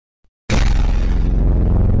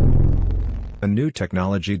A new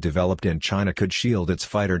technology developed in China could shield its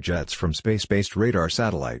fighter jets from space-based radar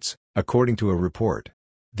satellites, according to a report.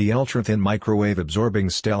 The ultra-thin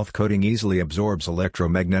microwave-absorbing stealth coating easily absorbs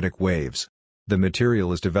electromagnetic waves. The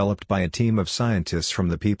material is developed by a team of scientists from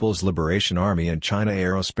the People's Liberation Army and China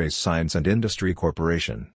Aerospace Science and Industry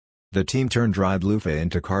Corporation. The team turned dried loofah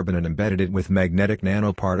into carbon and embedded it with magnetic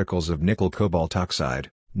nanoparticles of nickel cobalt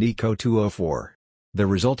oxide, Nico 204. The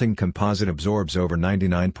resulting composite absorbs over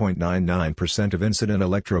 99.99% of incident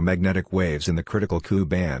electromagnetic waves in the critical Q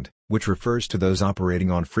band, which refers to those operating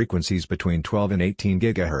on frequencies between 12 and 18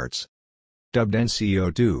 GHz. Dubbed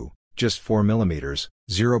NCO2, just 4 mm,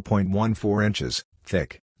 0.14 inches,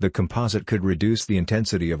 thick, the composite could reduce the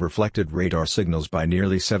intensity of reflected radar signals by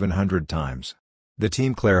nearly 700 times. The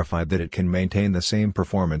team clarified that it can maintain the same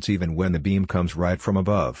performance even when the beam comes right from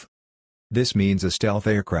above. This means a stealth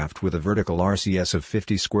aircraft with a vertical RCS of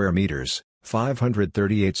 50 square meters,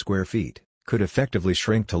 538 square feet, could effectively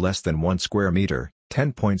shrink to less than 1 square meter,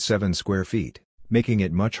 10.7 square feet, making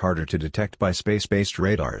it much harder to detect by space-based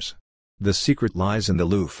radars. The secret lies in the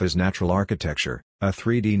Loofah's natural architecture, a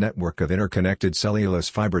 3D network of interconnected cellulose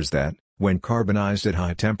fibers that, when carbonized at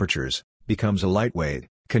high temperatures, becomes a lightweight,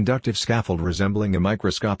 conductive scaffold resembling a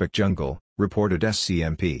microscopic jungle, reported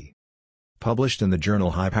SCMP. Published in the journal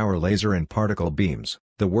High Power Laser and Particle Beams,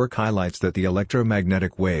 the work highlights that the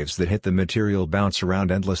electromagnetic waves that hit the material bounce around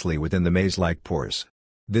endlessly within the maze-like pores.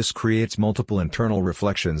 This creates multiple internal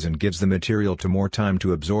reflections and gives the material more time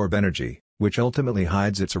to absorb energy, which ultimately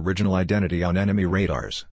hides its original identity on enemy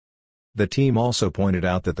radars. The team also pointed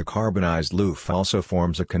out that the carbonized loofah also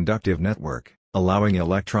forms a conductive network, allowing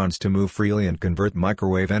electrons to move freely and convert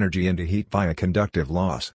microwave energy into heat via conductive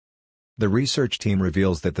loss. The research team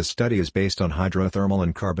reveals that the study is based on hydrothermal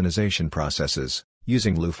and carbonization processes,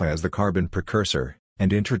 using loofah as the carbon precursor,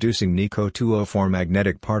 and introducing Nico 204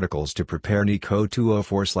 magnetic particles to prepare Nico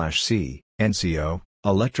 204/C, NCO,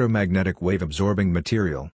 electromagnetic wave-absorbing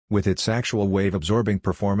material, with its actual wave-absorbing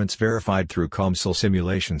performance verified through COMSOL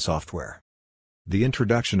simulation software. The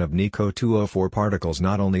introduction of Nico 204 particles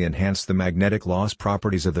not only enhanced the magnetic loss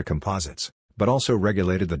properties of the composites, but also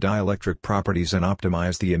regulated the dielectric properties and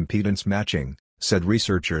optimized the impedance matching, said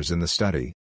researchers in the study.